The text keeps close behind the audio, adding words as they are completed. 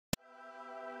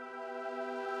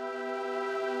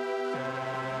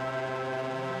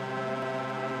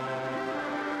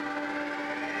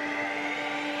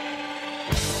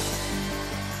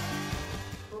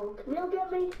Camille,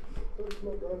 get me.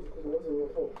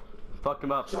 Fuck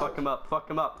him up, fuck him up, fuck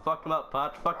him up, fuck him up,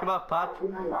 Patch, fuck him up, Patch.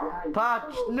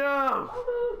 Patch, no!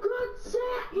 Oh, God's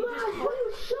sake, man! Will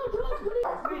you shut up?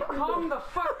 Will you... Calm the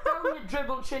fuck down, you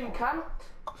dribble chin cunt.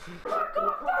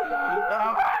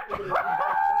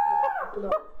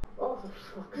 Oh, for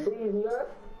fuck's sake, man.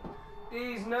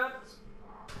 These nuts.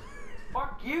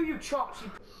 Fuck you, you chopsy.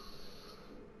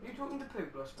 You talking to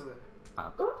Pooblas, for it?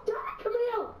 God damn it,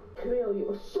 Camille! Camille, you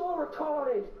were so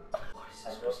retarded. What is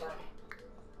this supposed to be?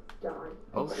 Die.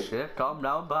 Oh shit, calm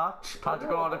down, Patch. Patch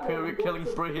going on a period killing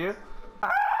spree here.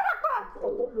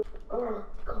 Oh,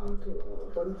 God.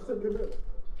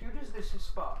 You just this is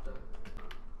Sparta.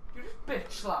 You just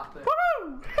bitch slap it.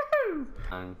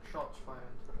 And Shots fired.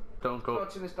 don't go.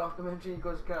 Watching this documentary, he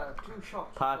goes, God, 2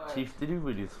 shots Patch, fired. Chief, did you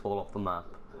really just fall off the map?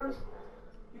 You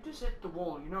just hit the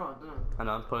wall, you know, didn't you? And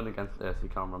I'm putting against this, you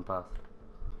can't run past.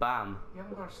 Bam. You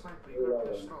haven't got a sniper, you got a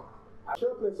pistol.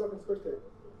 Shut up, let's not spectate.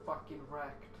 Fucking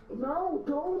wrecked. No,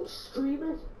 don't stream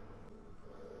it.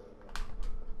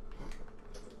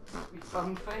 You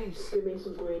fun face. Give me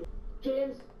some green.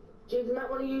 James, you might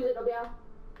want to use it, W.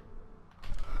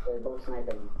 They're both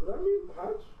sniping. Does that mean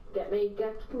Patch? Get me,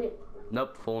 come here.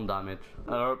 Nope, phone damage.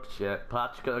 Oh shit.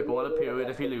 Patch gonna go on a period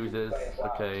if he loses.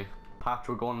 Okay. Patch,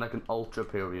 we're going like an ultra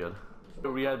period.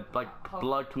 We had like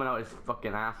blood coming out his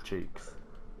fucking ass cheeks.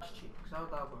 Cheeks,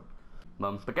 how'd that work?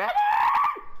 Mum spaghetti!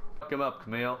 Fuck him up,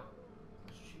 Camille.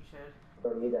 She said.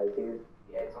 Don't need that, dude.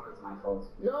 Yeah, it's my fault.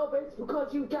 No, but it's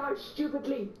because you died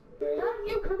stupidly. Thank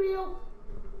you, Camille.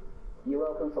 You're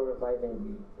welcome for reviving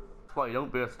me. That's why you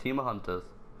don't be a team of hunters.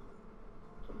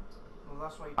 Well,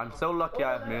 that's why you I'm so lucky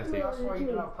I have Mercy. That's why you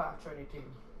don't have Patch on your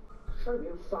team. Shut up,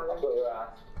 you fella. That's what your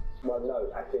ass. Well, no,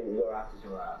 actually, your ass is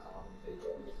your ass.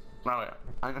 Alright,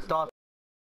 I'm gonna start